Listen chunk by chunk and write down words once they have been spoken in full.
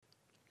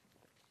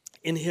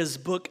In his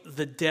book,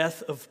 The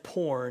Death of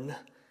Porn,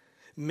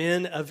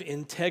 Men of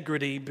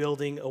Integrity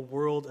Building a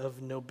World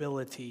of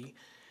Nobility,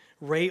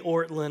 Ray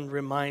Ortlund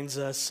reminds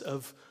us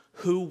of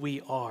who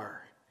we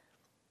are.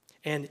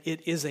 And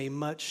it is a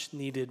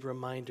much-needed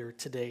reminder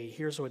today.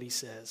 Here's what he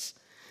says.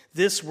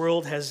 This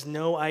world has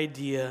no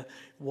idea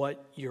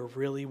what you're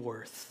really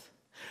worth.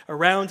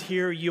 Around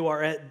here, you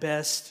are at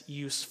best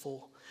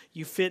useful.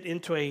 You fit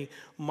into a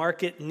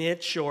market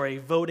niche or a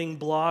voting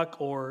block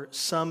or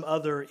some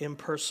other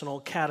impersonal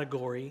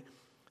category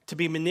to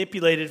be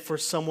manipulated for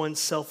someone's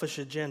selfish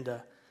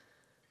agenda.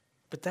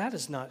 But that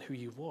is not who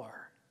you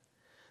are.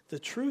 The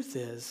truth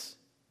is,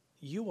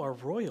 you are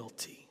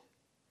royalty.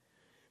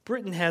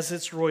 Britain has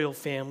its royal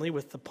family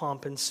with the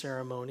pomp and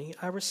ceremony.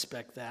 I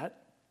respect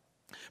that.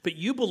 But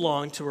you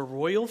belong to a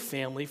royal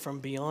family from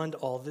beyond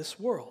all this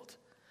world.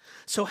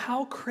 So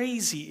how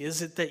crazy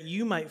is it that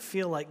you might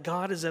feel like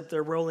God is up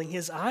there rolling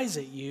his eyes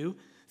at you,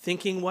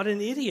 thinking what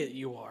an idiot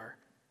you are?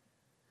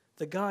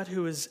 The God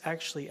who is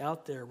actually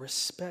out there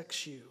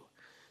respects you.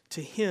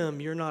 To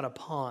him, you're not a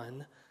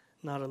pawn,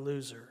 not a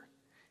loser.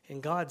 In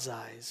God's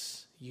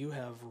eyes, you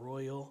have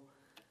royal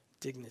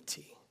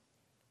dignity.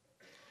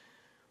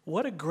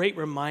 What a great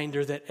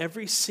reminder that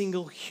every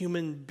single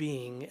human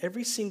being,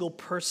 every single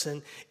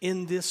person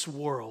in this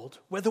world,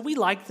 whether we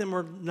like them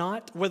or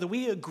not, whether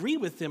we agree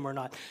with them or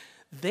not,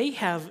 they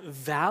have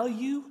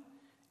value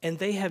and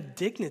they have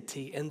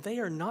dignity, and they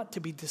are not to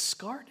be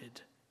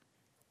discarded.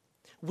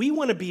 We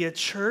want to be a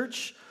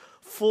church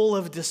full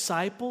of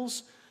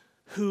disciples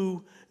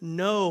who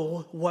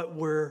know what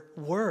we're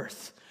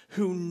worth,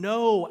 who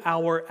know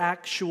our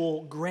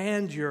actual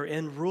grandeur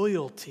and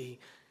royalty.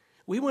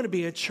 We want to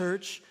be a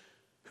church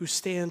who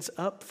stands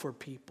up for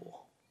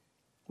people.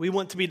 We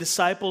want to be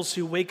disciples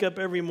who wake up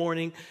every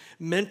morning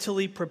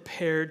mentally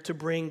prepared to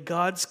bring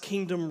God's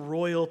kingdom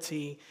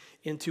royalty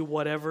into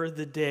whatever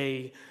the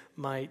day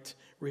might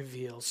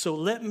reveal. So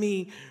let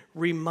me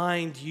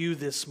remind you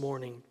this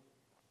morning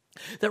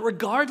that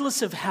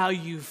regardless of how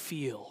you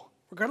feel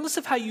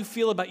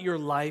about your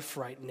life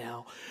right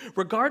now,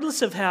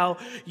 regardless of how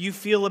you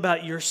feel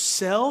about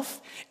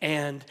yourself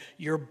and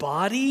your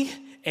body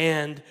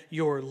and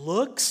your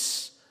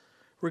looks,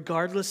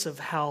 regardless of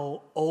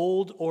how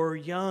old or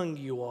young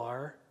you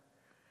are,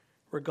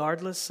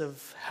 regardless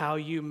of how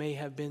you may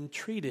have been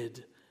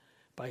treated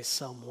by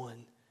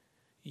someone,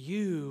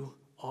 you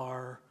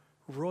are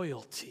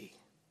royalty.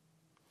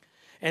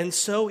 And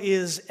so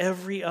is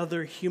every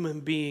other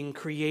human being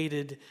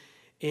created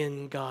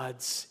in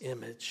God's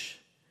image.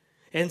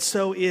 And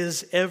so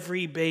is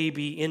every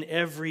baby in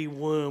every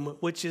womb,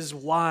 which is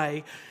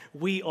why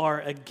we are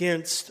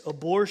against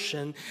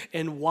abortion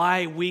and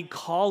why we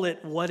call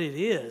it what it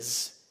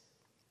is,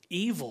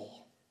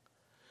 evil.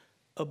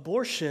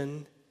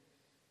 Abortion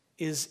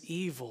is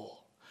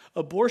evil.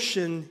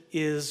 Abortion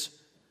is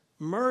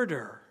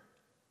murder.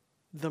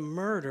 The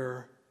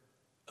murder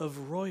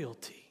of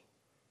royalty.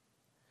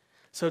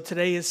 So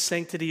today is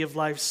Sanctity of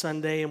Life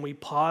Sunday, and we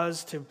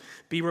pause to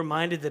be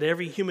reminded that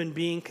every human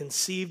being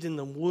conceived in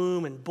the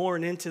womb and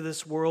born into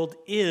this world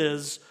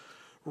is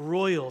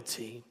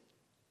royalty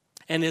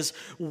and is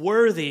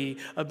worthy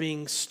of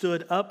being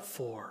stood up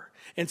for.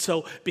 And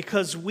so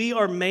because we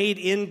are made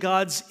in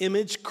God's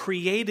image,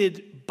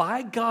 created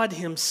by God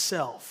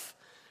himself,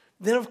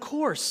 then of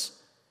course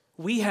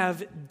we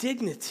have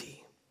dignity.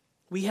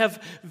 We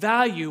have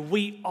value.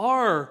 We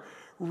are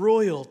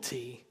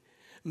royalty,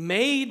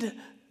 made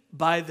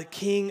by the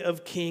King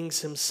of Kings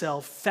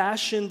himself,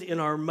 fashioned in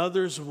our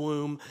mother's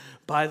womb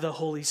by the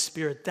Holy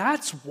Spirit.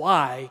 That's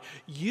why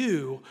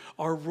you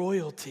are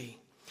royalty,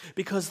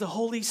 because the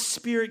Holy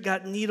Spirit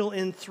got needle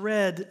and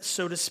thread,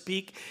 so to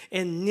speak,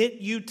 and knit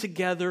you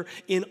together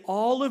in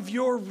all of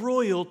your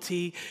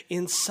royalty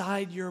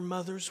inside your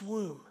mother's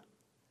womb.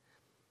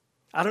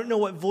 I don't know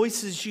what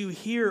voices you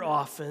hear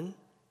often,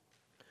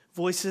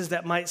 voices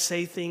that might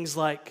say things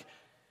like,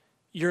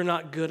 you're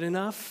not good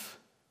enough,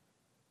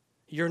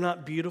 you're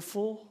not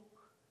beautiful,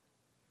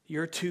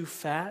 you're too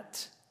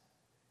fat,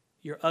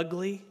 you're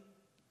ugly,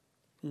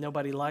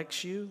 nobody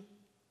likes you,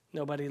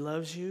 nobody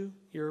loves you,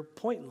 you're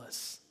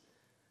pointless.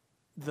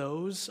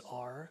 Those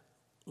are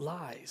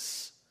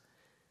lies.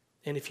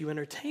 And if you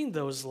entertain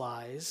those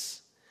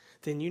lies,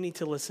 then you need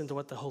to listen to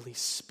what the Holy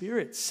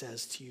Spirit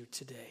says to you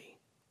today.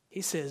 He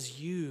says,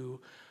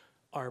 you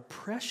are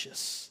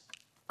precious.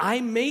 I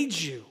made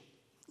you.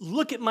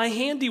 Look at my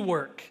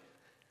handiwork.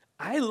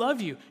 I love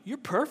you. You're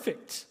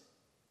perfect.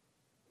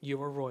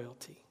 You are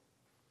royalty.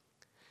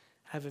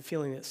 I have a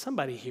feeling that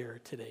somebody here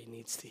today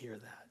needs to hear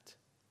that.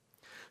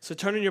 So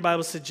turn in your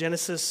Bibles to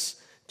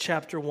Genesis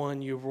chapter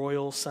 1, you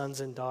royal sons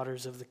and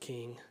daughters of the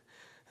King.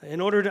 In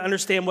order to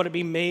understand what it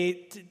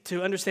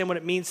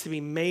means to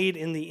be made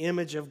in the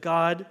image of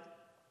God,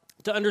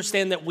 to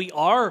understand that we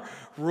are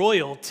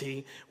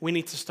royalty, we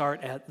need to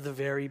start at the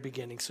very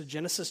beginning. So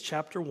Genesis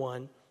chapter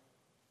 1,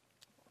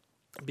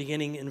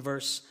 beginning in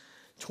verse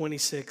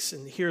 26,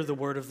 and hear the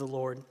word of the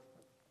Lord.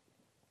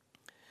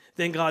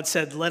 Then God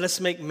said, "Let us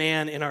make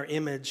man in our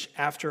image,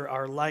 after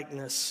our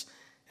likeness,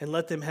 and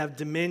let them have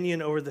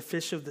dominion over the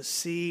fish of the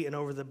sea and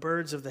over the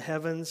birds of the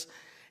heavens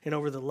and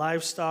over the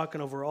livestock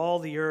and over all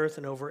the earth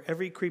and over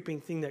every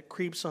creeping thing that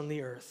creeps on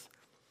the earth.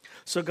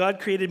 So God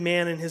created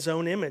man in his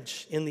own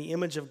image. In the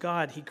image of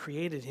God, he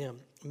created him.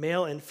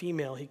 Male and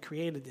female, he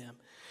created them.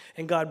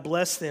 And God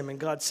blessed them, and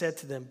God said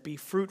to them, be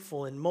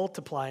fruitful and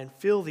multiply and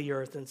fill the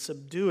earth and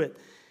subdue it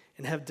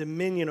and have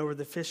dominion over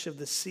the fish of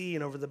the sea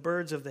and over the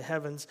birds of the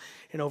heavens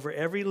and over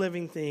every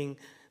living thing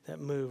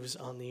that moves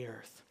on the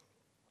earth.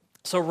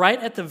 So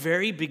right at the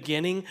very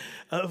beginning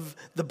of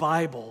the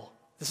Bible,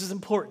 this is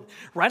important.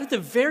 Right at the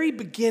very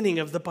beginning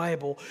of the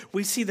Bible,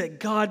 we see that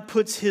God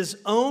puts his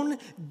own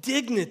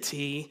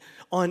dignity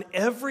on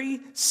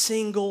every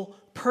single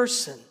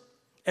person.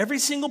 Every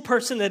single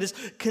person that is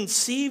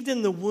conceived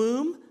in the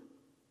womb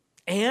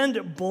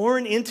and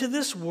born into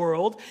this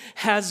world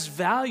has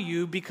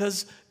value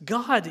because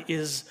God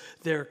is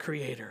their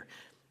creator.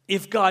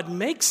 If God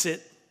makes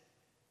it,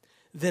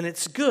 then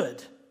it's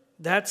good.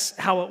 That's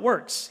how it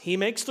works. He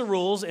makes the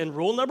rules, and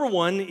rule number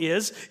one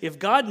is if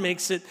God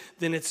makes it,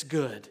 then it's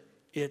good.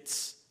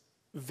 It's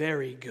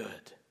very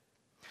good.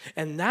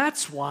 And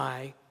that's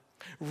why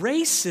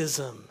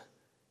racism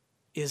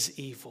is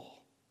evil.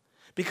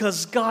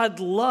 Because God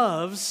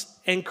loves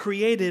and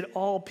created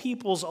all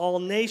peoples, all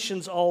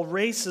nations, all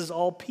races,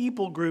 all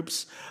people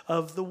groups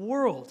of the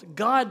world.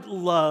 God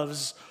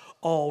loves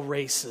all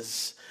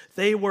races.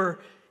 They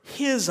were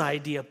his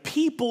idea.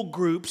 People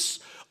groups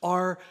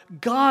are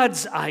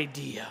God's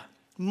idea.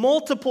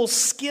 Multiple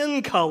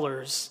skin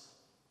colors.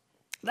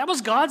 That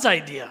was God's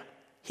idea.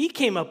 He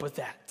came up with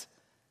that.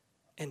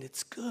 And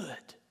it's good.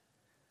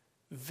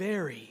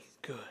 Very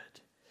good.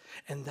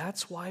 And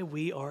that's why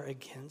we are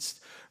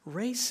against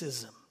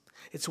racism.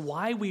 It's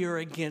why we are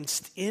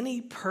against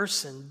any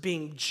person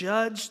being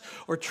judged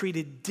or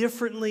treated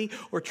differently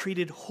or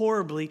treated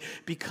horribly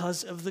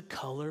because of the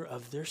color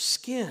of their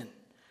skin.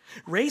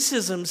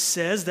 Racism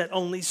says that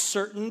only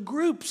certain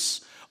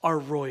groups are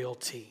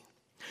royalty.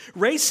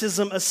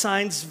 Racism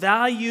assigns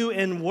value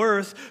and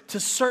worth to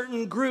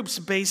certain groups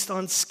based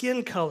on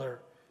skin color.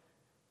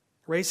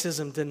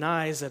 Racism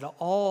denies that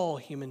all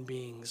human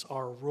beings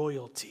are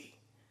royalty.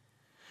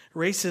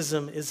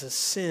 Racism is a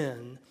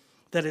sin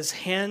that is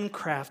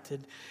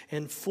handcrafted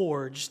and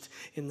forged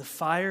in the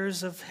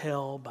fires of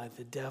hell by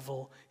the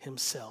devil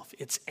himself.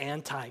 It's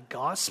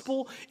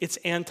anti-gospel. It's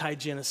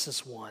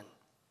anti-Genesis 1.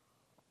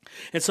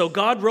 And so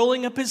God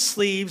rolling up his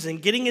sleeves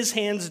and getting his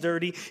hands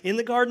dirty in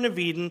the Garden of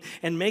Eden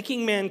and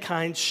making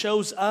mankind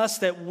shows us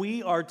that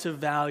we are to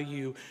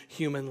value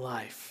human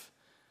life,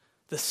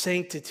 the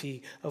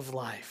sanctity of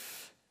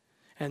life.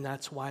 And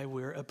that's why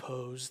we're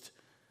opposed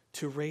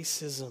to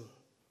racism.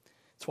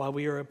 It's why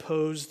we are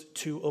opposed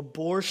to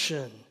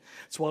abortion.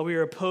 It's why we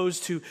are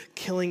opposed to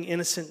killing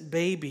innocent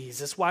babies.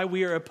 It's why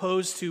we are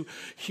opposed to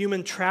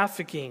human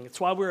trafficking.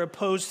 It's why we're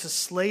opposed to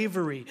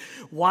slavery.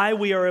 Why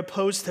we are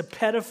opposed to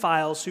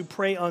pedophiles who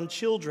prey on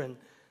children.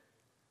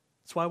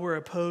 It's why we're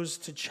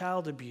opposed to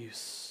child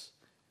abuse.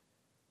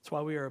 It's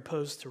why we are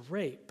opposed to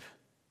rape.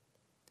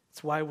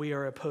 It's why we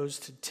are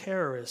opposed to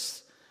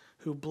terrorists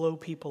who blow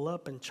people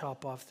up and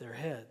chop off their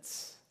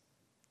heads.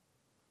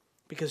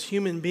 Because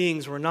human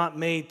beings were not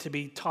made to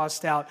be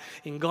tossed out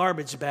in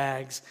garbage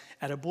bags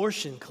at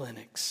abortion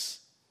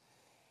clinics.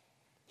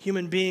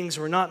 Human beings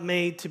were not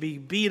made to be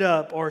beat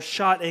up or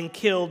shot and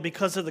killed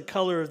because of the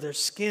color of their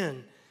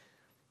skin.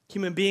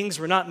 Human beings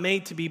were not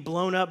made to be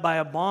blown up by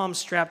a bomb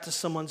strapped to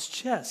someone's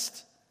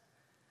chest.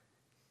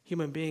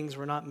 Human beings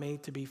were not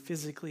made to be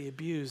physically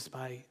abused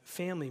by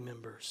family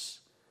members.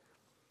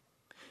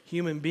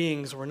 Human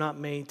beings were not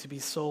made to be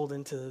sold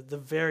into the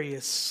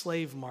various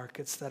slave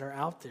markets that are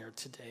out there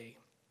today.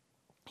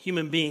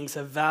 Human beings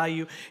have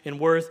value and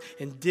worth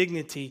and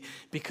dignity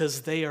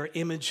because they are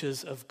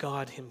images of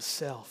God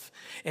himself.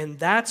 And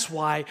that's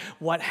why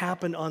what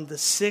happened on the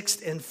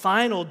sixth and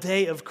final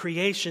day of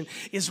creation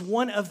is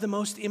one of the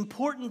most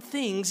important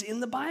things in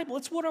the Bible.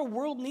 It's what our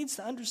world needs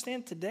to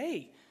understand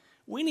today.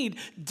 We need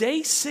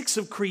day 6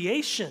 of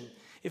creation.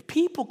 If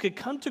people could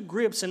come to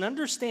grips and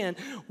understand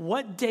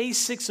what day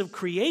 6 of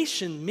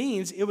creation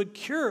means, it would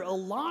cure a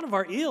lot of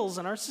our ills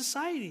in our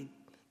society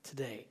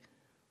today.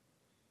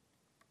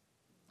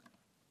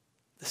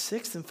 The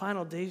sixth and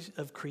final day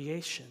of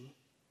creation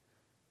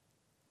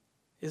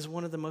is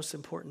one of the most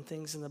important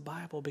things in the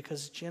Bible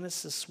because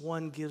Genesis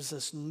 1 gives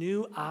us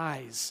new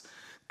eyes,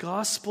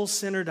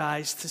 gospel-centered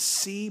eyes to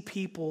see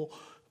people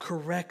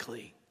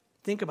correctly.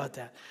 Think about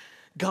that.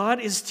 God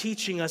is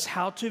teaching us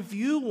how to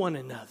view one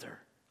another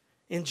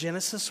in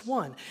Genesis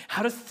 1,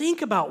 how to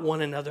think about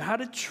one another, how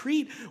to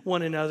treat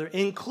one another,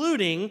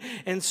 including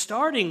and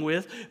starting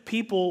with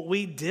people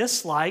we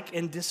dislike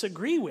and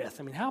disagree with.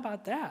 I mean, how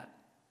about that?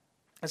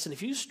 Listen,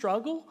 if you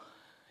struggle,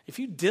 if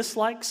you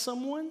dislike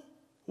someone,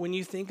 when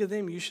you think of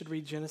them, you should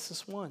read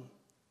Genesis 1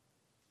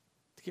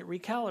 to get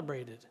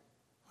recalibrated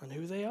on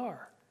who they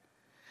are.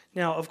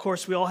 Now, of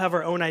course, we all have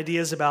our own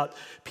ideas about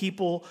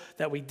people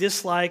that we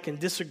dislike and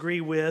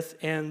disagree with,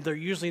 and they're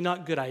usually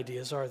not good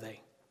ideas, are they?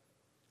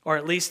 Or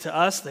at least to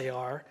us they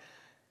are.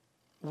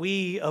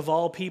 we, of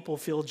all people,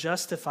 feel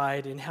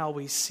justified in how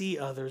we see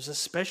others,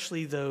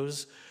 especially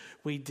those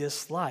we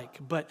dislike.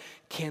 But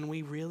can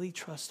we really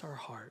trust our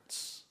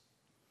hearts?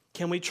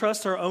 Can we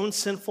trust our own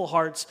sinful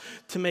hearts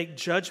to make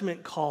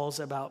judgment calls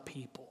about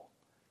people?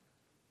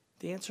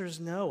 The answer is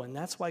no, and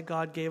that's why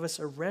God gave us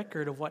a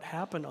record of what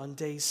happened on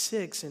day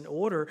 6 in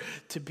order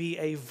to be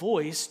a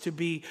voice, to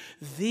be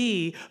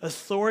the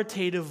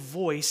authoritative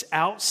voice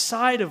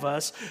outside of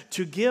us,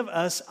 to give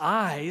us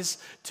eyes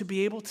to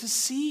be able to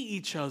see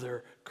each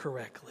other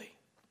correctly.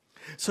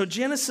 So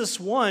Genesis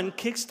 1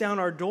 kicks down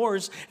our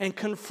doors and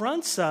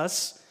confronts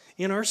us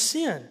in our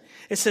sin.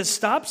 It says,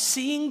 stop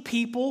seeing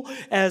people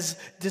as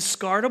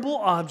discardable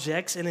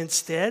objects and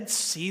instead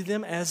see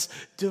them as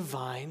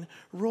divine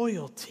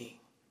royalty.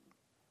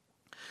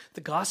 The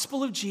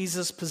gospel of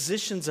Jesus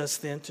positions us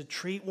then to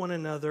treat one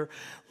another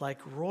like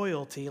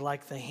royalty,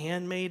 like the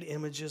handmade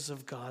images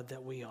of God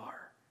that we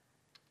are.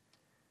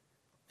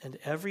 And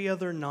every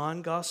other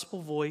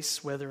non-gospel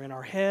voice, whether in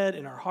our head,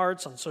 in our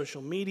hearts, on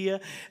social media,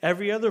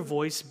 every other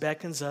voice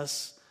beckons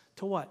us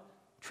to what?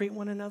 Treat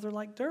one another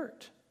like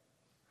dirt.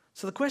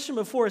 So the question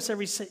before us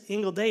every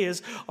single day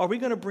is, are we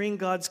going to bring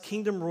God's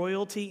kingdom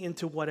royalty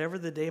into whatever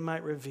the day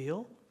might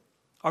reveal?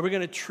 Are we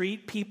going to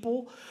treat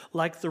people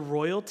like the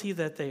royalty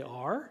that they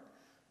are,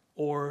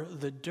 or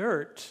the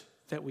dirt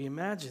that we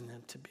imagine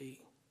them to be?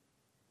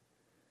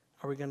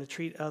 Are we going to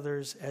treat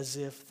others as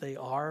if they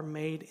are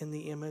made in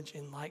the image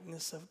and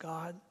likeness of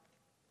God?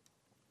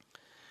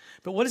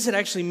 But what does it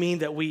actually mean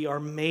that we are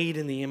made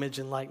in the image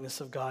and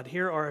likeness of God?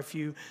 Here are a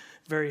few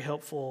very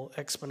helpful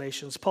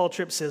explanations. Paul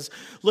Tripp says,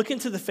 look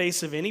into the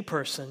face of any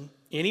person,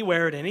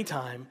 anywhere at any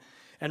time,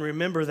 and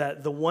remember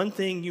that the one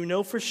thing you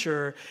know for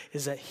sure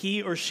is that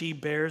he or she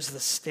bears the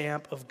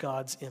stamp of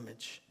God's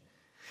image.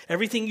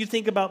 Everything you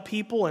think about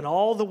people and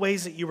all the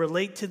ways that you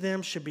relate to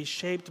them should be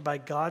shaped by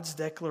God's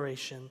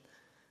declaration,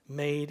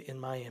 made in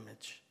my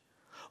image.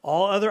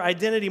 All other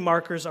identity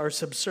markers are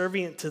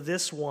subservient to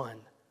this one,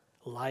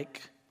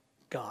 like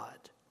God.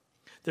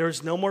 There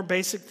is no more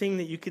basic thing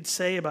that you could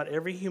say about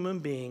every human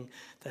being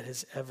that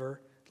has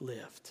ever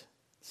lived.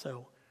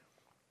 So,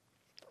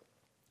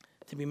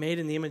 to be made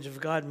in the image of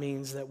God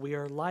means that we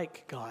are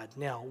like God.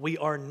 Now, we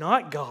are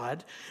not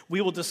God. We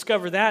will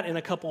discover that in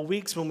a couple of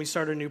weeks when we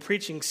start a new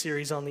preaching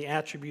series on the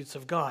attributes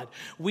of God.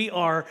 We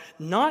are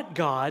not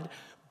God,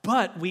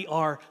 but we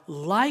are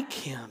like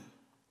Him.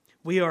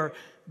 We are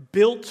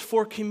built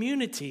for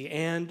community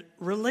and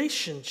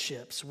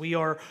relationships. We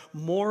are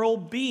moral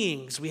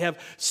beings. We have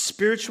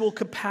spiritual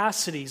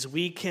capacities.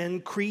 We can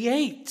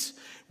create.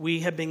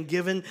 We have been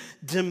given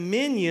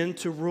dominion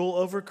to rule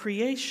over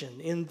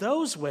creation. In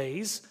those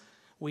ways,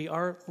 we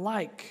are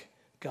like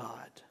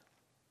God.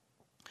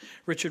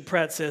 Richard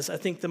Pratt says, I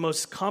think the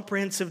most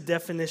comprehensive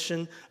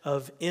definition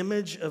of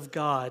image of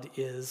God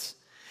is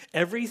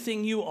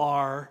everything you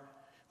are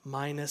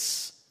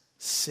minus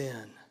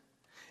sin.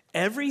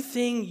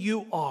 Everything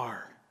you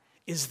are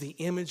is the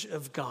image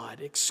of God,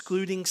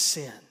 excluding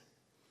sin.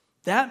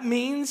 That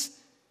means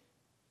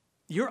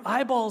your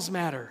eyeballs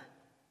matter,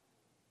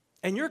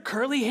 and your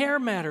curly hair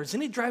matters,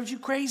 and it drives you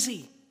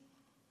crazy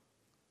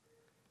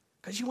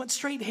because you want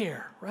straight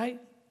hair, right?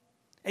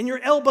 And your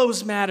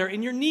elbows matter,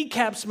 and your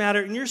kneecaps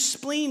matter, and your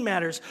spleen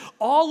matters.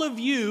 All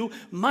of you,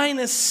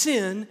 minus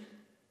sin,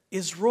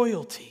 is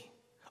royalty.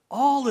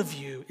 All of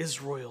you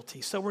is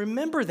royalty. So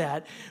remember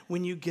that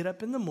when you get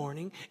up in the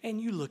morning and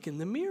you look in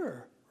the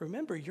mirror.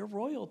 Remember, you're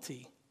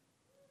royalty.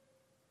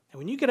 And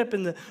when you get up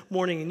in the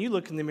morning and you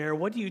look in the mirror,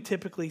 what do you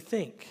typically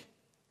think?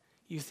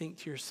 You think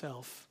to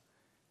yourself,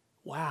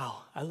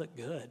 wow, I look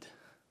good.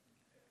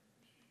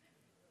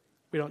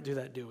 We don't do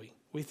that, do we?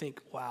 We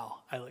think, wow,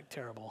 I look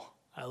terrible.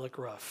 I look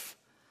rough.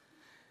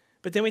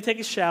 But then we take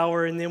a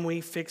shower and then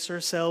we fix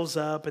ourselves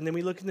up and then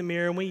we look in the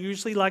mirror and we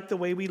usually like the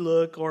way we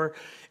look, or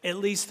at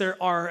least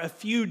there are a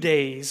few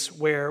days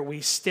where we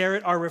stare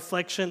at our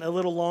reflection a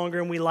little longer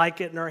and we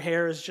like it and our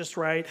hair is just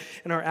right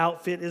and our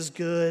outfit is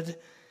good.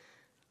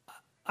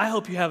 I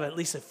hope you have at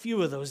least a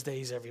few of those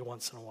days every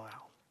once in a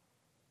while.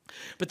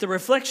 But the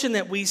reflection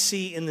that we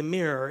see in the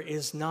mirror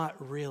is not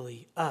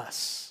really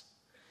us.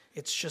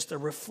 It's just a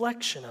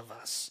reflection of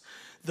us.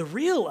 The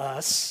real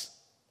us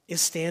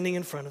is standing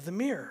in front of the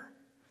mirror.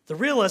 The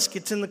real us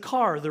gets in the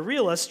car. The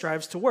real us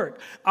drives to work.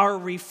 Our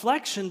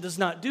reflection does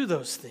not do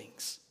those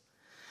things.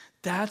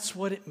 That's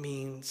what it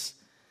means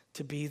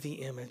to be the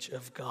image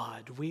of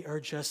God. We are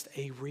just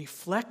a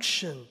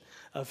reflection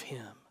of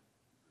Him,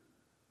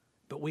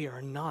 but we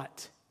are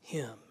not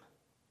Him.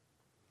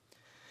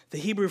 The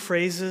Hebrew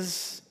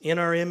phrases, in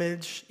our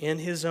image, in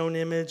His own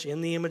image,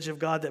 in the image of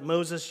God, that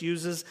Moses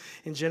uses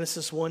in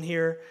Genesis 1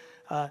 here,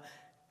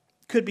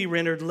 could be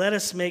rendered, let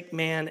us make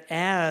man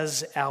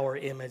as our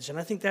image. And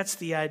I think that's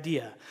the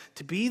idea.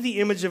 To be the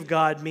image of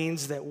God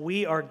means that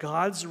we are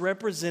God's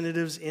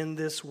representatives in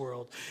this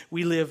world.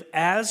 We live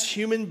as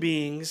human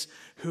beings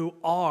who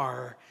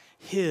are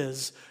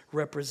His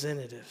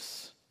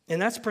representatives.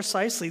 And that's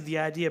precisely the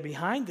idea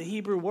behind the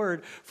Hebrew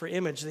word for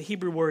image. The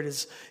Hebrew word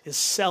is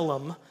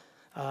selim.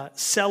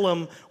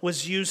 Selim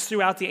was used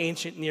throughout the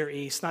ancient Near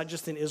East, not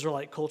just in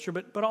Israelite culture,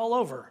 but all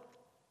over.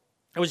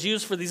 It was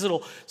used for these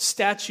little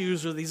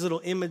statues or these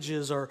little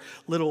images or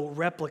little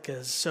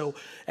replicas. So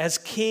as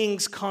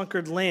kings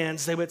conquered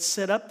lands, they would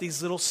set up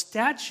these little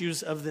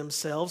statues of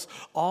themselves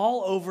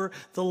all over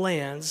the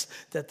lands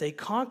that they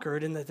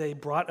conquered and that they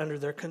brought under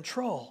their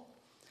control.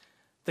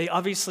 They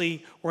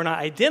obviously were not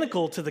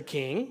identical to the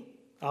king,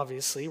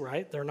 obviously,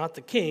 right? They're not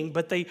the king,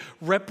 but they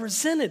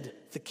represented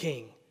the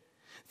king.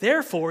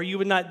 Therefore, you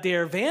would not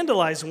dare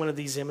vandalize one of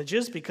these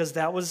images because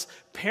that was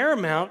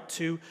paramount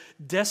to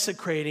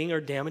desecrating or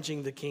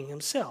damaging the king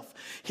himself.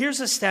 Here's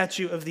a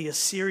statue of the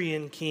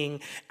Assyrian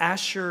king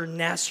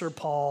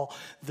Ashur-Nasir-Pal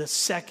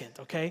II,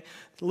 okay?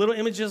 Little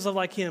images of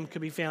like him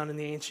could be found in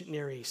the ancient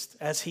Near East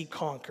as he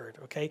conquered,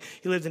 okay?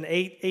 He lived in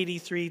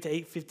 883 to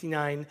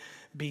 859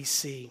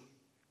 BC.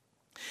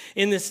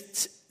 In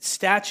this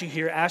statue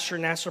here,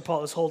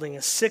 Ashur-Nasir-Pal is holding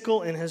a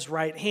sickle in his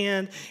right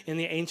hand. In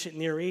the ancient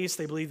Near East,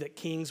 they believed that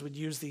kings would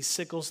use these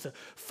sickles to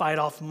fight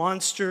off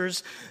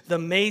monsters. The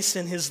mace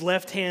in his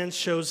left hand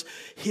shows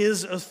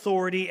his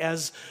authority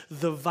as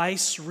the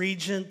vice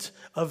regent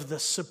of the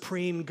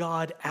supreme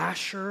god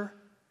Ashur.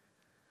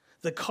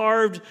 The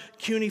carved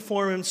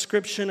cuneiform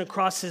inscription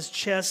across his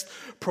chest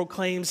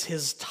proclaims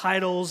his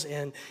titles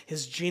and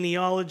his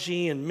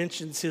genealogy and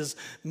mentions his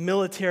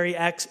military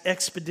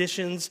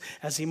expeditions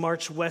as he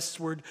marched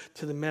westward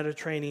to the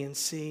Mediterranean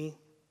Sea.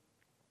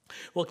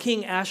 Well,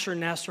 King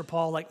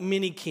Ashur-Nasir-Pal, like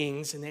many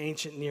kings in the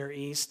ancient Near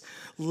East,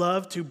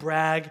 loved to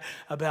brag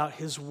about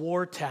his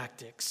war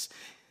tactics.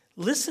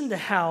 Listen to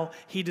how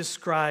he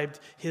described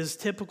his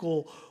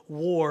typical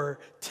war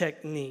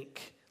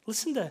technique.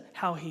 Listen to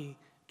how he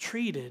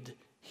treated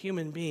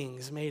human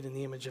beings made in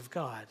the image of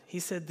God. He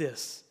said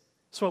this.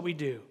 It's what we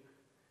do.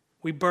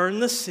 We burn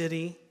the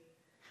city.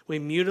 We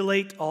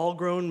mutilate all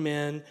grown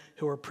men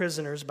who are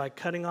prisoners by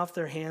cutting off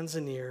their hands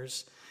and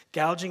ears,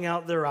 gouging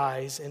out their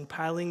eyes, and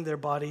piling their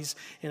bodies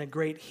in a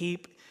great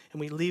heap,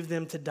 and we leave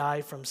them to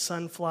die from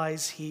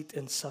sunflies, heat,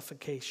 and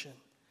suffocation.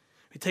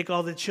 We take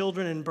all the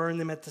children and burn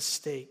them at the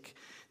stake.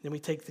 Then we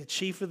take the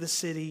chief of the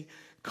city,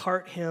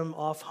 cart him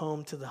off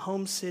home to the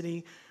home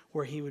city,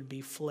 where he would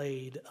be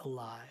flayed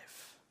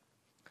alive.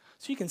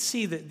 So you can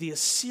see that the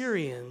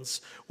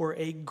Assyrians were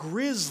a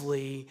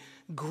grisly,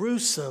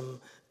 gruesome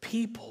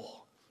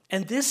people.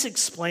 And this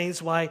explains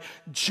why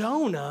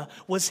Jonah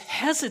was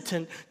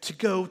hesitant to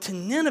go to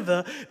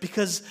Nineveh,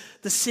 because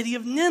the city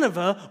of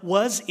Nineveh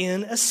was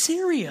in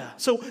Assyria.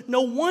 So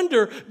no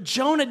wonder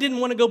Jonah didn't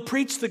want to go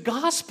preach the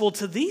gospel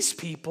to these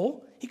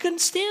people. He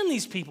couldn't stand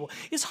these people.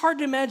 It's hard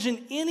to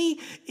imagine any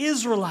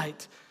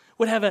Israelite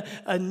would have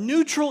a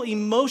neutral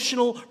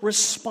emotional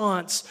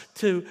response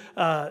to,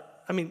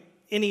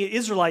 any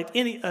Israelite,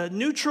 a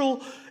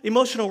neutral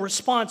emotional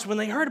response when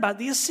they heard about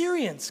the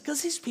Assyrians,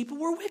 because these people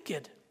were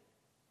wicked.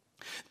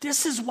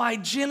 This is why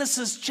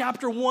Genesis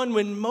chapter 1,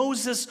 when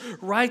Moses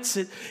writes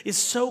it, is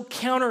so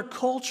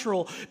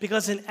countercultural,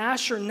 because in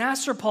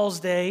Ashur-Nasir-Pal's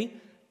day,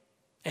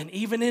 and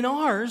even in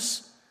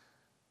ours,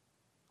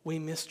 we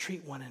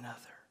mistreat one another.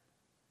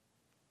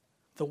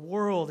 The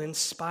world,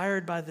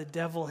 inspired by the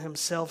devil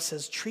himself,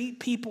 says, treat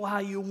people how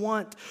you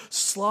want.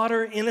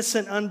 Slaughter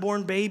innocent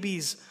unborn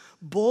babies.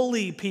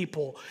 Bully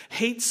people.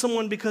 Hate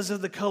someone because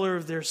of the color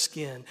of their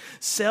skin.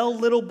 Sell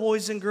little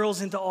boys and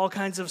girls into all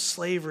kinds of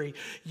slavery.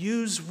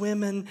 Use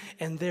women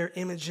and their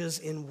images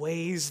in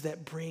ways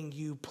that bring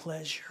you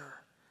pleasure.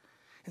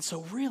 And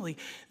so really,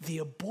 the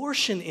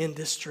abortion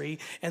industry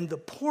and the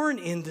porn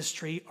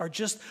industry are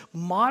just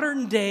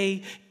modern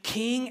day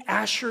King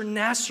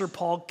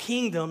Ashur-Nasir-Pal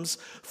kingdoms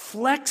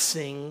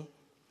flexing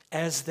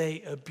as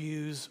they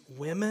abuse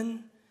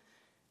women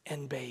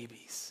and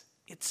babies.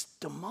 It's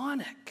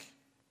demonic.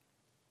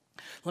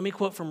 Let me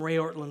quote from Ray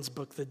Ortland's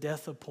book, The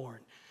Death of Porn.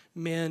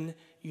 Men,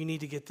 you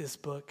need to get this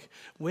book.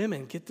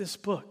 Women, get this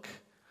book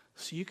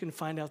so you can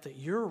find out that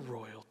you're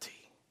royalty.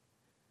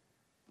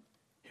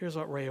 Here's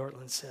what Ray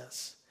Ortland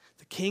says.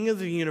 The King of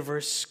the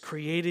universe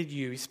created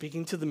you, he's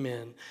speaking to the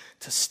men,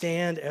 to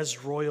stand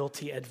as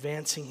royalty,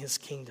 advancing his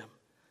kingdom.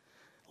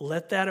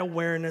 Let that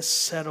awareness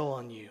settle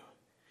on you.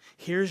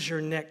 Here's your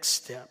next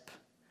step.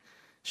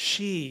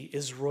 She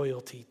is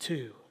royalty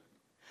too.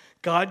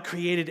 God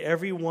created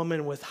every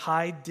woman with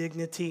high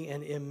dignity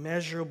and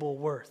immeasurable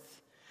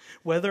worth.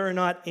 Whether or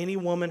not any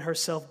woman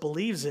herself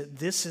believes it,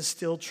 this is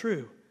still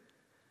true.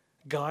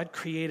 God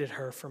created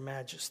her for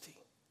majesty.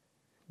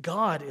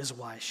 God is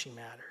why she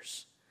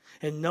matters.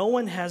 And no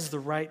one has the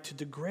right to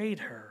degrade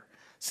her,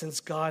 since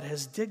God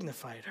has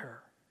dignified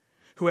her.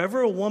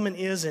 Whoever a woman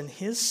is in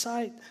his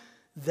sight,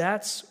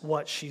 that's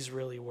what she's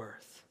really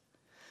worth.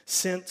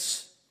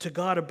 Since to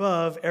God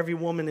above, every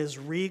woman is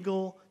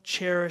regal,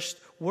 cherished,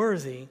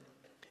 worthy,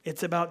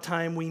 it's about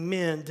time we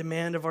men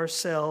demand of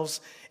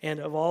ourselves and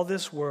of all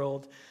this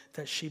world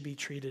that she be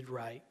treated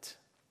right.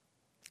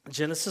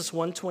 Genesis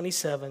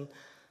 1:27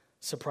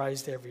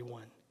 surprised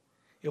everyone.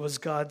 It was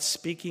God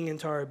speaking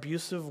into our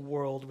abusive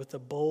world with a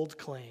bold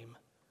claim.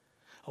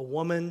 A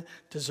woman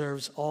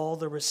deserves all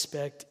the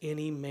respect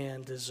any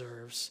man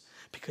deserves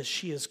because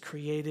she is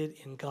created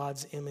in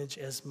God's image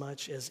as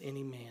much as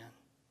any man.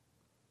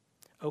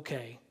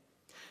 Okay,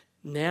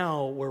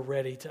 now we're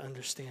ready to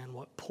understand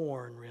what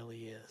porn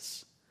really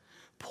is.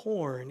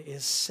 Porn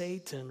is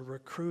Satan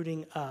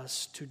recruiting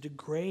us to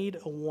degrade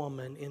a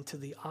woman into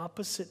the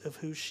opposite of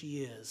who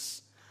she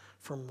is,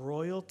 from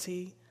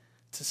royalty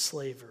to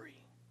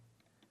slavery.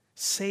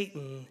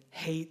 Satan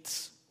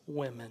hates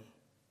women.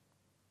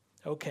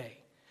 Okay,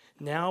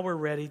 now we're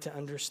ready to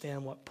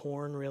understand what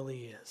porn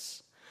really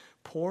is.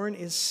 Porn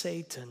is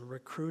Satan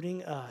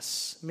recruiting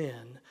us,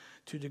 men,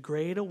 to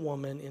degrade a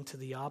woman into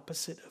the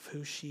opposite of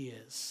who she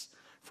is,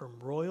 from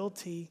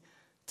royalty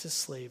to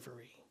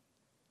slavery.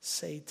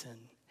 Satan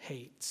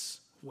hates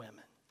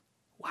women.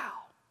 Wow.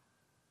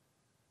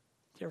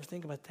 Do you ever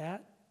think about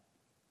that?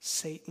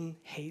 Satan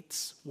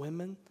hates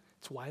women.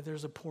 It's why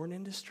there's a porn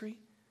industry.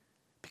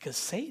 Because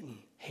Satan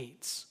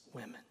hates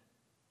women.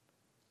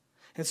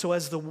 And so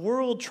as the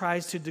world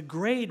tries to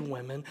degrade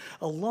women,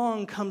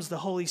 along comes the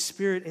Holy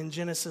Spirit in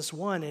Genesis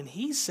 1, and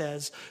he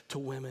says to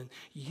women,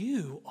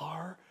 you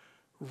are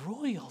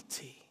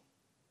royalty.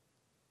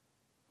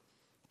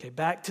 Okay,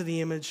 back to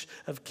the image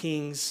of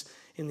kings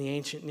in the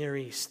ancient Near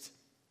East.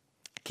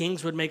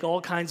 Kings would make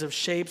all kinds of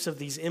shapes of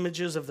these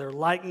images of their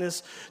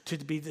likeness to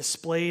be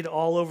displayed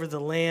all over the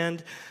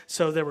land.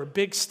 So there were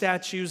big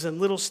statues and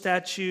little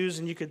statues,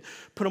 and you could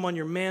put them on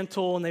your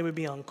mantle, and they would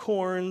be on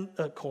coins.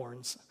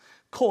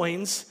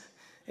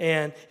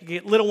 And you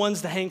get little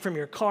ones to hang from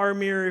your car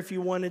mirror if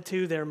you wanted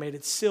to. They were made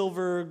of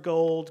silver,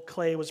 gold,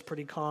 clay was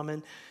pretty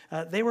common.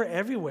 They were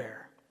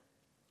everywhere.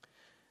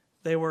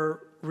 They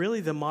were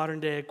really the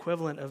modern-day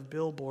equivalent of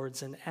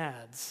billboards and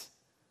ads.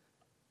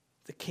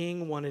 The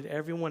king wanted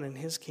everyone in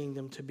his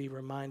kingdom to be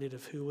reminded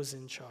of who was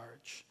in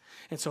charge.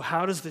 And so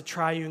how does the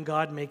triune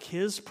God make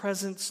his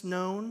presence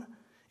known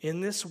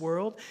in this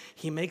world?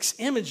 He makes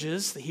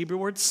images, the Hebrew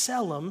word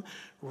tselem,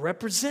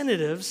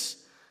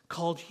 representatives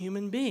called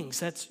human beings.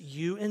 That's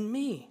you and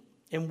me.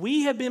 And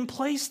we have been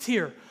placed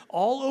here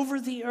all over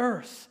the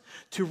earth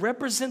to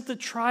represent the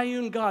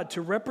triune God,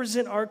 to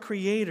represent our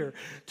Creator,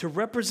 to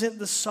represent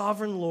the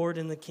sovereign Lord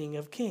and the King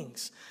of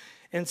Kings.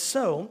 And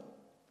so,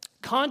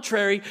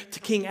 contrary to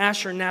King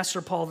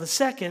Ashur-Nasser-Paul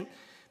II,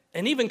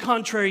 and even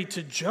contrary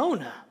to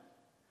Jonah,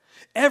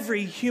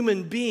 every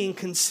human being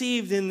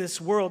conceived in this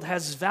world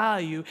has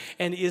value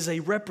and is a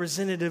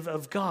representative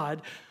of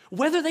God,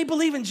 whether they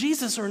believe in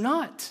Jesus or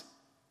not.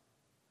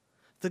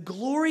 The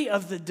glory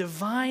of the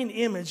divine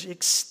image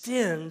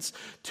extends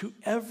to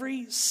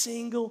every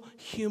single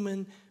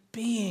human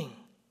being.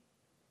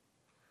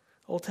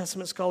 Old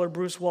Testament scholar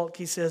Bruce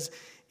Waltke says,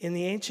 in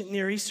the ancient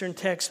Near Eastern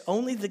text,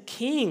 only the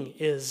king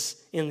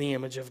is in the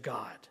image of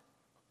God.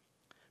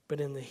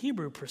 But in the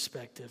Hebrew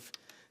perspective,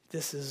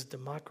 this is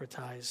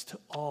democratized to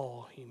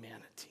all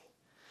humanity.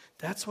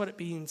 That's what it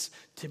means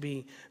to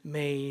be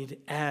made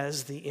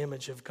as the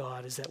image of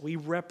God, is that we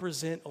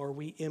represent or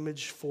we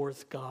image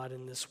forth God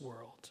in this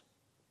world.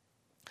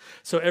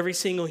 So every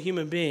single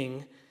human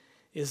being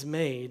is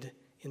made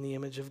in the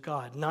image of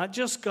God. Not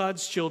just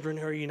God's children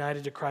who are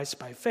united to Christ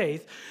by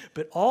faith,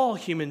 but all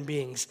human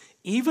beings,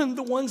 even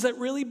the ones that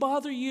really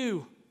bother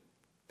you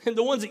and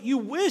the ones that you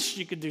wish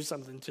you could do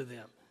something to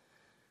them.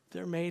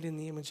 They're made in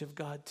the image of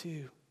God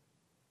too.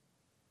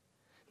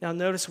 Now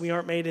notice we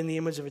aren't made in the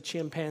image of a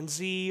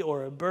chimpanzee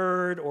or a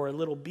bird or a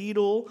little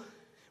beetle.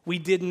 We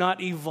did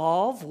not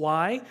evolve.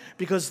 Why?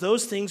 Because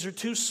those things are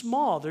too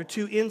small. They're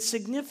too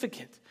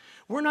insignificant.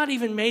 We're not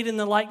even made in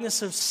the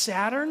likeness of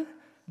Saturn,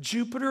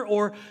 Jupiter,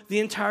 or the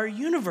entire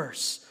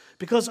universe,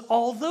 because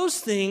all those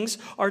things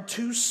are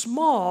too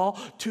small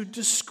to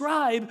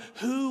describe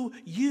who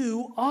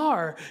you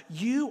are.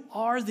 You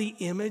are the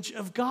image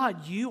of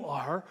God. You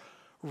are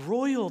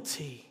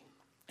royalty,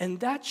 and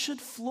that should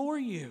floor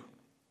you.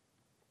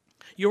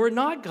 You are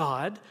not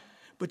God,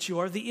 but you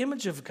are the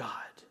image of God.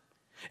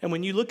 And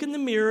when you look in the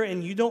mirror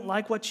and you don't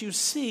like what you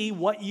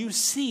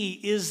see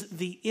is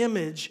the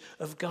image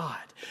of God,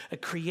 a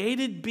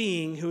created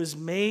being who is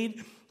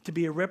made to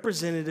be a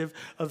representative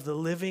of the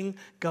living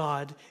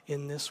God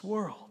in this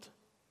world.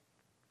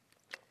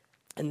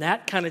 And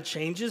that kind of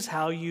changes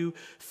how you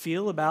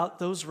feel about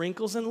those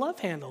wrinkles and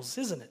love handles,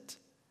 isn't it?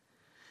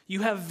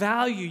 You have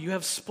value, you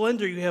have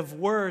splendor, you have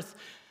worth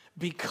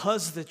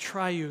because the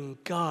triune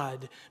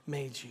God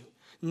made you.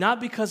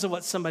 Not because of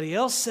what somebody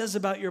else says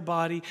about your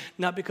body,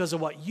 not because of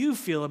what you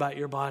feel about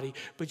your body,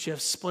 but you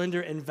have splendor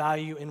and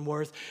value and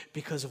worth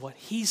because of what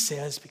he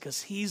says,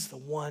 because he's the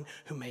one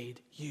who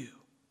made you.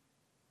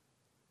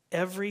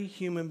 Every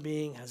human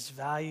being has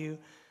value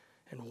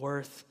and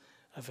worth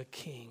of a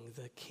king,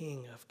 the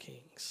King of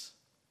Kings.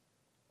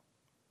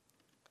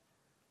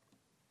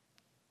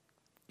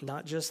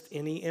 Not just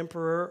any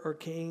emperor or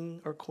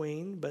king or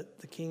queen, but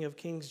the King of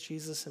Kings,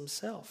 Jesus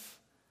himself.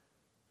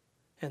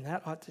 And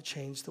that ought to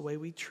change the way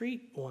we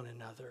treat one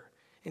another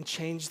and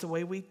change the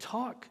way we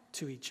talk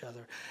to each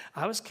other.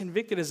 I was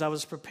convicted as I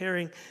was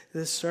preparing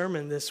this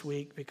sermon this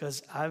week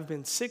because I've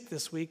been sick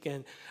this week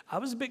and I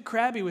was a bit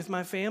crabby with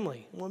my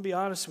family. I want to be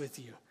honest with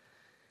you.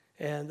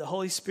 And the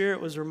Holy Spirit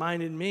was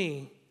reminding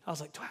me, I was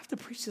like, do I have to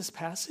preach this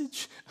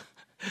passage?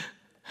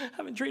 I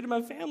haven't treated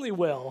my family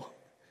well.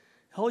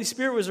 The Holy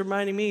Spirit was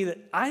reminding me that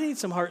I need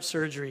some heart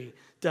surgery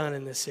done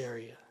in this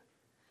area.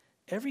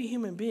 Every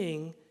human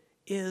being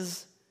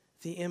is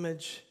the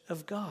image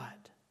of God.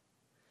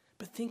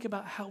 But think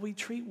about how we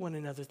treat one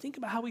another. Think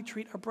about how we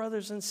treat our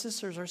brothers and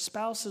sisters, our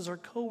spouses, our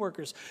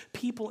coworkers,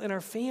 people in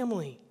our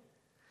family.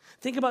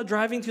 Think about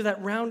driving through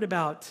that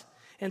roundabout,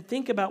 and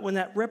think about when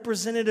that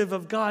representative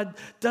of God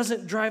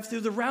doesn't drive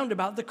through the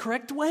roundabout the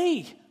correct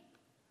way.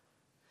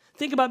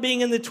 Think about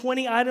being in the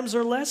 20 items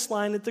or less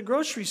line at the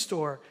grocery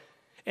store,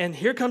 and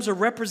here comes a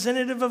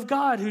representative of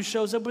God who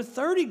shows up with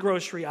 30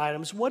 grocery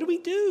items. What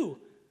do?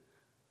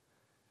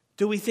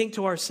 Do we think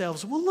to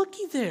ourselves, well,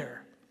 looky there.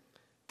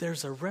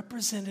 There's a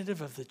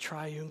representative of the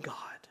triune God.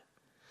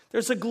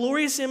 There's a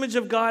glorious image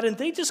of God, and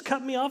they just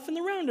cut me off in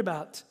the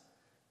roundabout.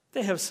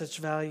 They have such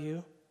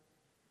value.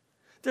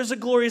 There's a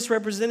glorious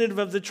representative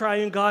of the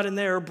triune God, and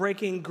they are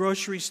breaking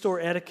grocery store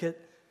etiquette,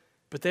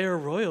 but they are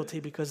royalty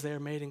because they are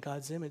made in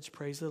God's image.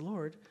 Praise the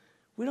Lord.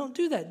 We don't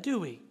do that, do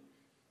we?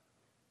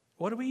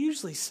 What do we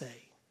usually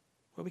say?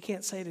 Well, we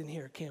can't say it in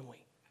here, can we?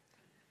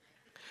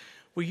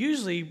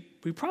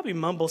 We probably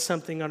mumble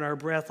something on our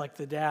breath like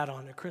the dad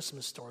on A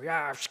Christmas Story.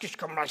 Right?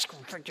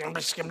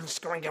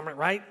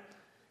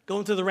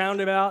 Going through the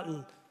roundabout,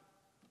 and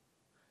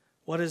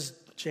what does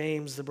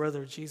James, the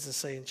brother of Jesus,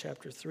 say in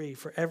chapter 3?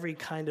 For every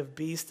kind of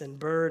beast and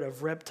bird,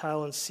 of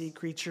reptile and sea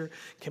creature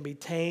can be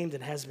tamed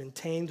and has been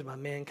tamed by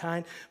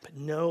mankind, but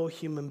no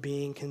human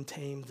being can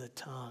tame the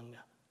tongue.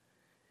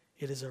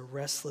 It is a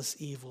restless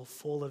evil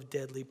full of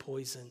deadly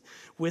poison.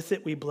 With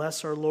it we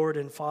bless our Lord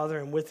and Father,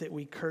 and with it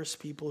we curse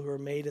people who are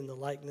made in the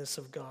likeness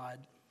of God.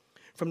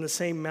 From the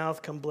same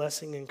mouth come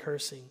blessing and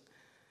cursing.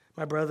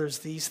 My brothers,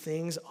 these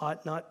things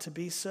ought not to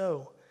be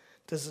so.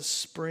 Does a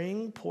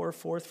spring pour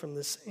forth from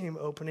the same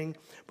opening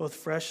both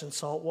fresh and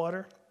salt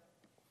water?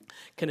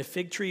 Can a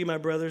fig tree, my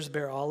brothers,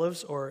 bear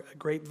olives, or a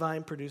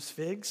grapevine produce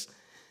figs?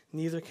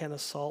 Neither can a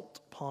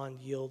salt pond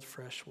yield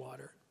fresh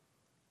water.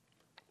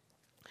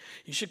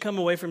 You should come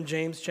away from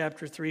James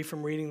chapter 3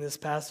 from reading this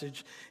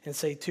passage and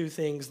say two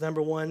things.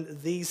 Number one,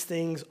 these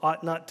things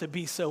ought not to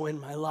be so in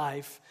my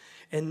life.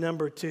 And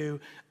number two,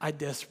 I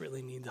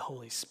desperately need the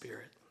Holy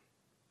Spirit.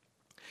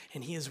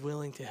 And he is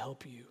willing to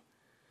help you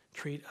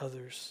treat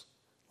others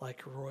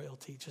like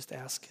royalty. Just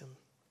ask him.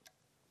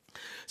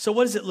 So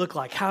what does it look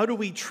like? How do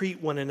we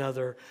treat one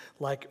another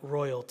like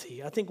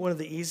royalty? I think one of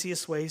the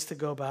easiest ways to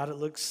go about it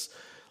looks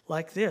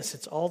like this.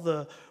 It's all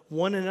the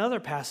one another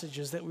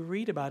passages that we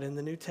read about in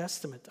the New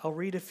Testament. I'll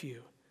read a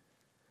few.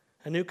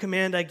 A new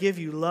command I give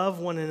you, love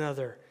one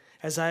another.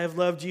 As I have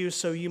loved you,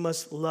 so you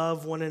must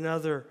love one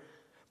another.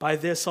 By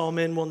this all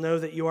men will know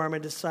that you are my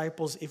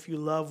disciples if you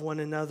love one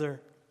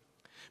another.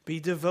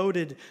 Be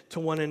devoted to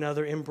one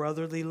another in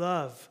brotherly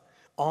love.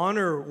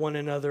 Honor one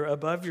another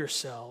above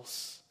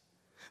yourselves.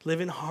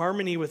 Live in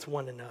harmony with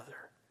one another.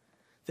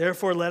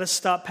 Therefore, let us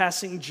stop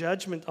passing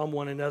judgment on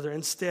one another.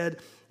 Instead,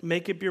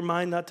 make up your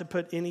mind not to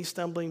put any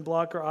stumbling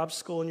block or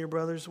obstacle in your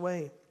brother's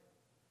way.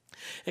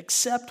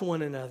 Accept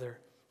one another.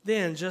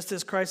 Then, just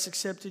as Christ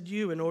accepted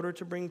you in order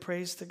to bring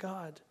praise to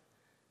God.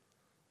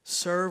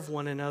 Serve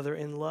one another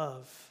in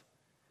love,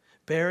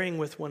 bearing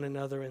with one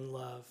another in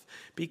love.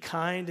 Be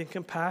kind and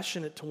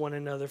compassionate to one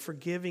another,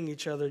 forgiving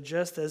each other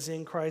just as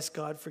in Christ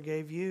God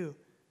forgave you.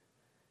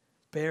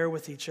 Bear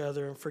with each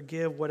other and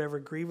forgive whatever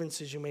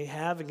grievances you may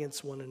have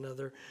against one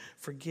another.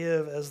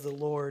 Forgive as the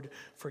Lord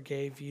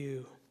forgave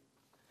you.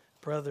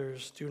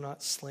 Brothers, do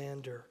not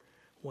slander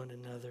one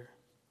another.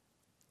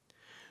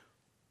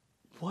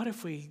 What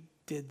if we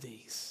did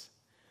these?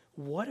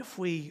 What if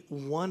we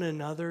one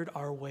anothered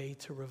our way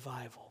to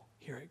revival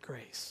here at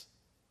Grace?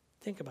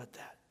 Think about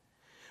that.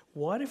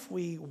 What if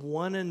we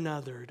one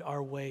anothered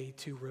our way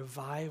to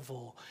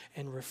revival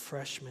and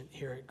refreshment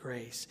here at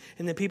Grace?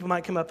 And then people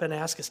might come up and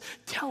ask us,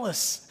 tell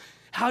us,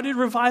 how did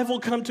revival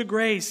come to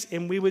Grace?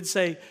 And we would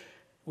say,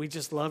 we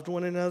just loved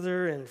one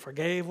another and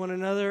forgave one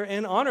another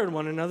and honored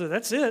one another.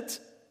 That's it.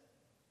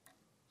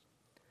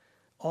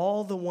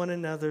 All the one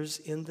another's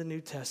in the New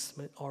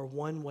Testament are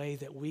one way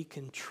that we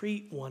can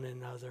treat one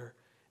another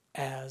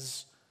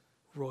as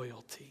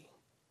royalty.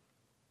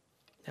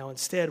 Now,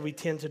 instead, we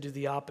tend to do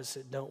the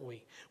opposite, don't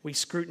we? We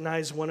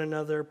scrutinize one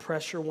another,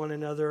 pressure one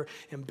another,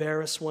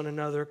 embarrass one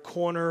another,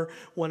 corner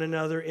one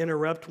another,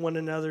 interrupt one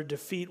another,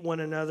 defeat one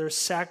another,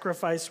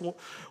 sacrifice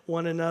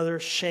one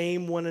another,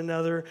 shame one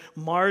another,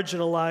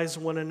 marginalize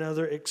one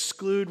another,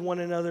 exclude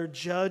one another,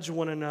 judge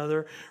one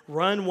another,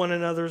 run one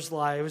another's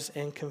lives,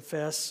 and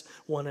confess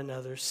one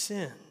another's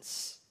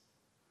sins.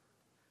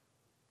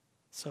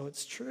 So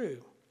it's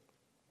true.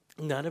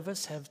 None of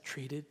us have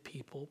treated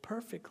people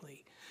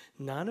perfectly.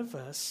 None of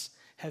us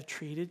have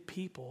treated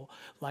people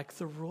like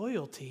the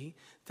royalty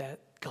that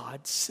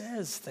God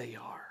says they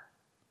are.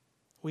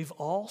 We've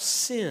all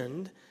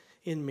sinned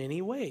in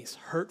many ways.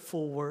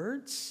 Hurtful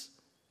words,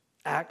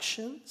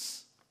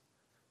 actions.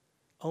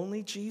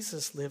 Only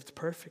Jesus lived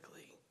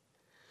perfectly.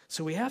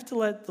 So we have to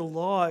let the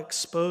law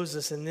expose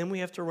us, and then we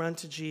have to run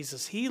to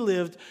Jesus. He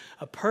lived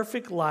a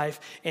perfect life,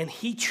 and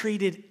he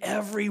treated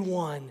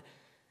everyone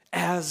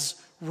as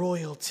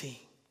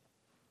royalty.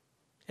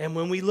 And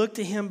when we look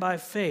to him by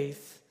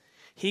faith,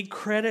 he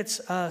credits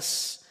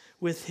us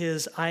with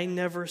his "I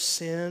never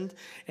sinned,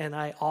 and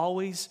I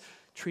always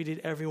treated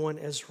everyone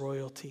as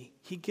royalty."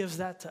 He gives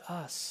that to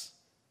us.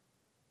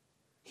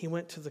 He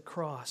went to the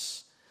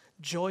cross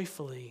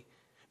joyfully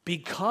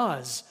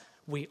because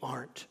we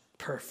aren't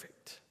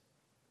perfect.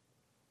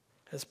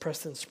 As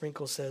Preston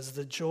Sprinkle says,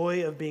 the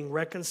joy of being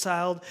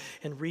reconciled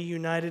and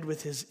reunited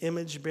with his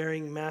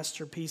image-bearing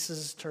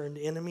masterpieces turned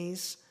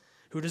enemies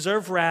who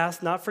deserve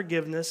wrath, not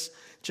forgiveness,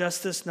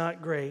 justice,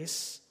 not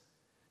grace.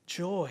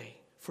 Joy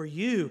for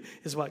you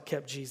is what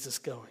kept Jesus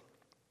going.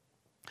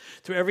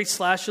 Through every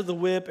slash of the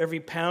whip,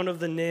 every pound of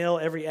the nail,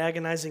 every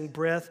agonizing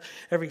breath,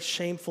 every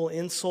shameful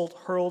insult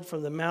hurled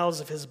from the mouths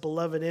of his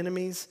beloved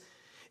enemies,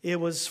 it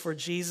was for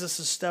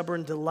Jesus'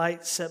 stubborn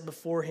delight set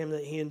before him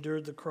that he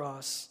endured the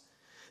cross.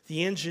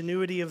 The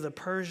ingenuity of the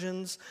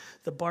Persians,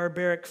 the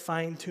barbaric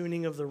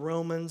fine-tuning of the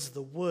Romans,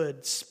 the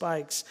wood,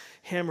 spikes,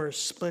 hammers,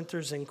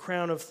 splinters, and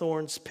crown of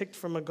thorns picked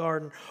from a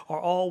garden are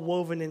all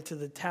woven into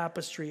the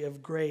tapestry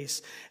of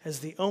grace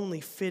as the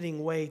only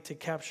fitting way to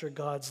capture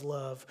God's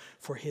love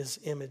for his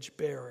image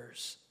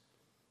bearers.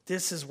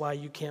 This is why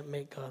you can't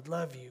make God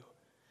love you.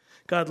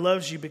 God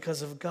loves you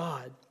because of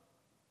God.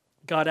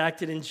 God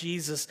acted in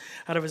Jesus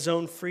out of his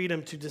own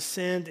freedom to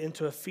descend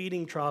into a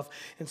feeding trough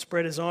and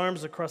spread his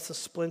arms across the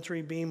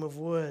splintery beam of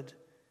wood.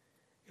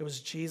 It was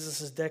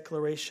Jesus'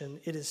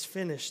 declaration, "It is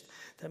finished,"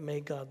 that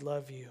made God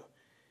love you.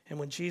 And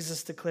when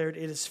Jesus declared,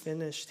 "It is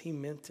finished," he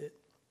meant it.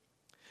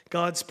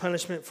 God's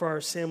punishment for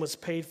our sin was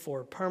paid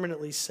for,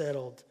 permanently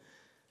settled,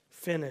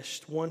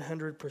 finished,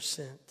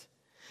 100%.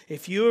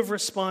 If you have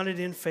responded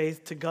in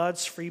faith to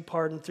God's free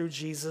pardon through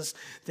Jesus,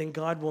 then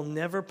God will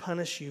never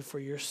punish you for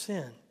your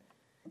sin.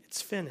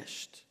 It's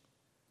finished.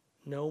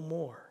 No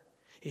more.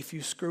 If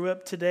you screw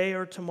up today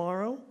or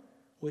tomorrow,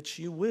 which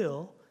you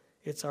will,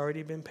 it's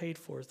already been paid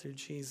for through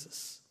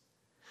Jesus.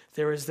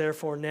 There is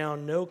therefore now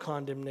no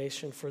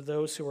condemnation for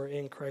those who are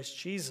in Christ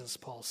Jesus,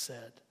 Paul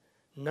said.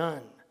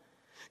 None.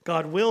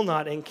 God will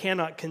not and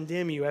cannot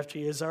condemn you after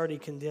he has already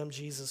condemned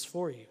Jesus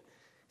for you.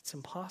 It's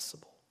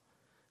impossible.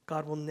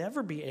 God will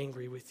never be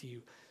angry with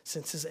you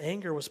since his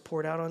anger was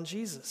poured out on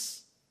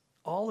Jesus.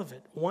 All of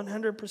it,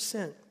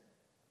 100%.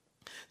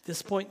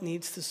 This point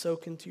needs to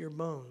soak into your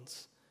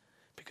bones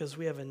because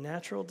we have a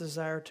natural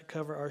desire to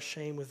cover our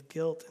shame with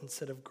guilt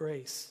instead of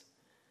grace.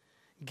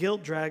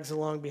 Guilt drags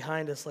along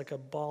behind us like a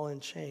ball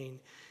and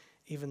chain,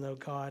 even though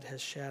God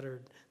has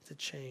shattered the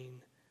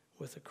chain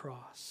with a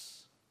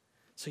cross.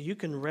 So you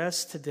can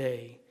rest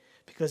today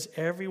because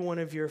every one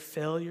of your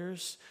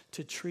failures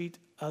to treat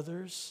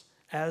others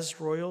as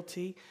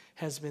royalty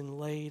has been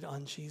laid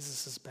on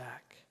Jesus'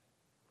 back.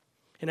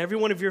 And every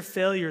one of your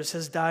failures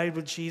has died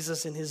with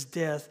Jesus in his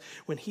death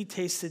when he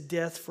tasted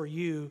death for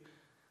you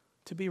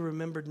to be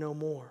remembered no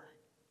more.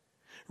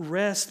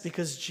 Rest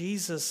because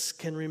Jesus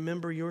can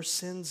remember your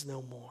sins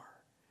no more.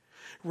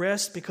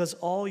 Rest because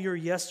all your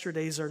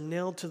yesterdays are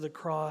nailed to the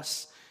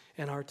cross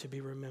and are to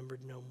be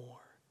remembered no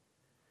more.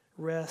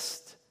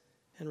 Rest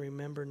and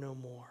remember no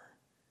more.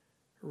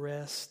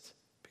 Rest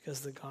because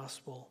the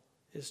gospel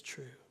is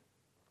true.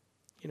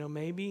 You know,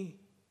 maybe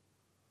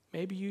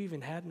you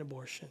even had an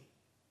abortion.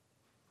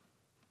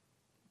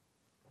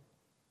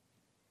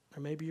 Or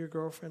maybe your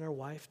girlfriend or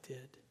wife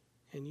did,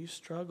 and you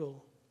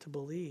struggle to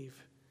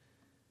believe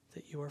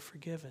that you are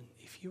forgiven.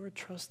 If you are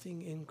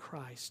trusting in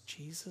Christ,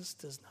 Jesus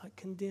does not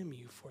condemn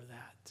you for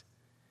that.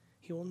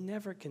 He will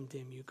never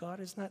condemn you. God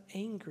is not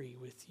angry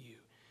with you.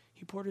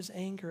 He poured his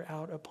anger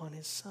out upon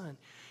his Son.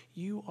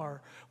 You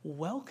are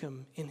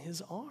welcome in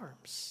his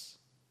arms.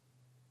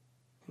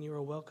 And you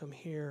are welcome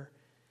here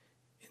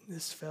in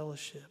this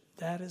fellowship.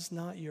 That is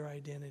not your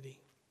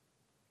identity.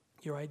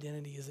 Your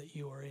identity is that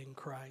you are in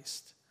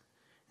Christ.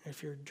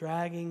 If you're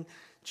dragging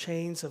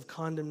chains of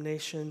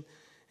condemnation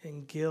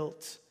and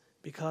guilt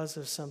because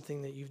of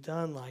something that you've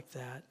done like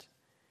that,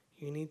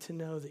 you need to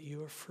know that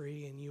you are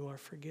free and you are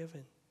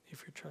forgiven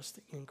if you're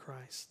trusting in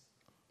Christ.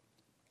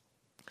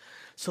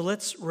 So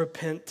let's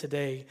repent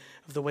today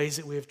of the ways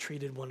that we have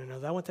treated one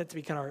another. I want that to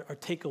be kind of our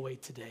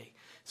takeaway today,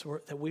 so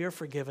that we are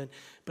forgiven,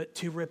 but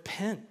to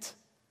repent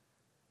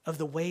of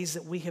the ways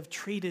that we have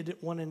treated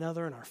one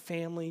another in our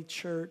family,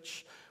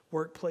 church,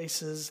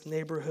 workplaces,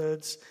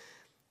 neighborhoods.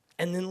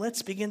 And then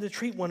let's begin to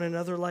treat one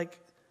another like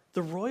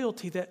the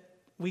royalty that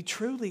we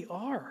truly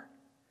are.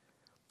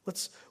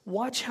 Let's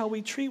watch how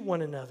we treat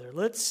one another.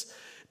 Let's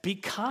be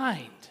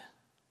kind.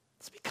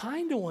 Let's be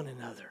kind to one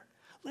another.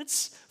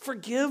 Let's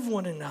forgive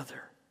one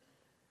another.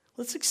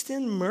 Let's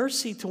extend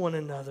mercy to one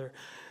another.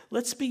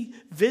 Let's be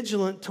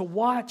vigilant to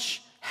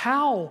watch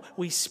how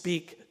we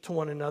speak to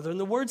one another and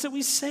the words that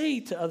we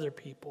say to other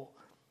people.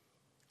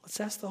 Let's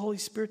ask the Holy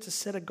Spirit to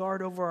set a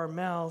guard over our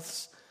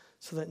mouths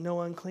so that no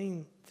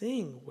unclean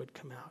thing would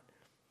come out.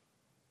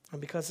 And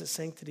because it's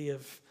Sanctity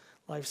of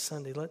Life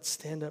Sunday, let's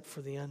stand up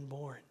for the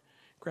unborn.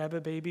 Grab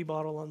a baby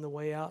bottle on the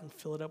way out and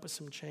fill it up with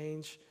some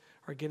change,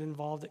 or get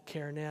involved at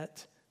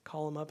CareNet.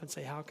 Call them up and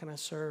say, how can I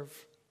serve?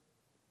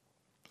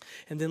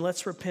 And then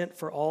let's repent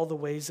for all the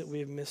ways that we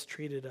have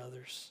mistreated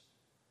others.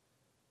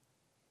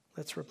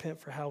 Let's repent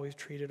for how we've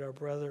treated our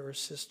brother or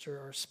sister,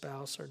 our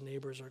spouse, our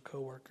neighbors, our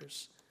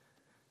coworkers.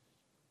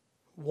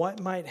 What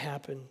might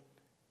happen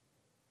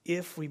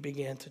if we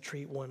began to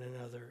treat one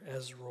another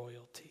as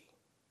royalty?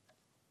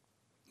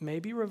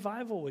 Maybe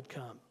revival would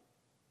come.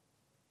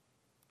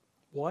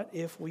 What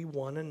if we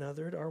one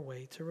anothered our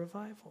way to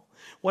revival?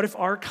 What if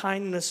our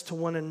kindness to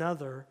one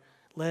another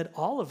led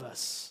all of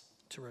us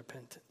to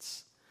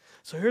repentance?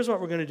 So here's what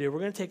we're going to do. We're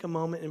going to take a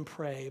moment and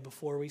pray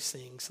before we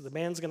sing. So the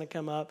band's going to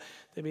come up.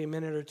 There'll be a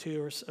minute or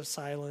two of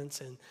silence,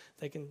 and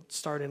they can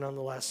start in on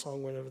the last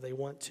song whenever they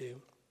want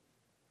to.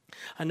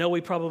 I know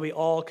we probably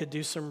all could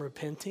do some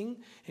repenting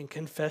and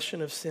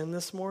confession of sin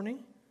this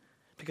morning,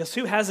 because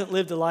who hasn't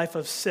lived a life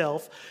of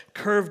self,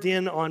 curved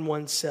in on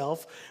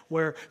oneself,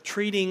 where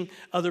treating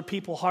other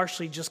people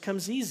harshly just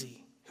comes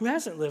easy? Who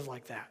hasn't lived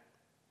like that?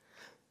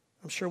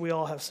 I'm sure we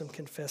all have some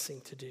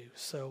confessing to do.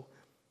 So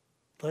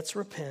let's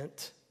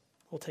repent.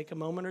 We'll take a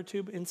moment or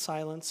two in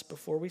silence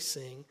before we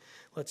sing.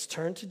 Let's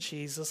turn to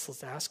Jesus.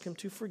 Let's ask him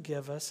to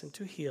forgive us and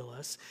to heal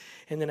us.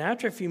 And then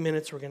after a few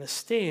minutes, we're going to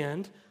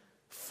stand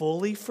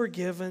fully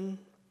forgiven,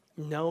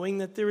 knowing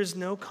that there is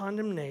no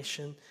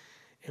condemnation,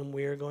 and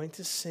we are going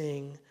to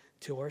sing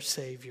to our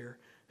Savior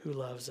who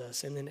loves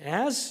us. And then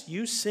as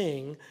you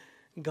sing,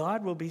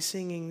 God will be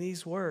singing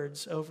these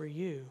words over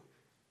you.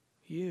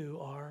 You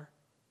are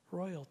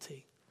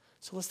royalty.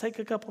 So let's take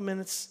a couple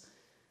minutes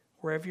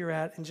wherever you're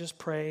at and just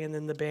pray, and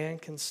then the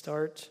band can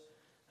start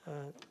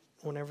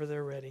whenever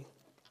they're ready.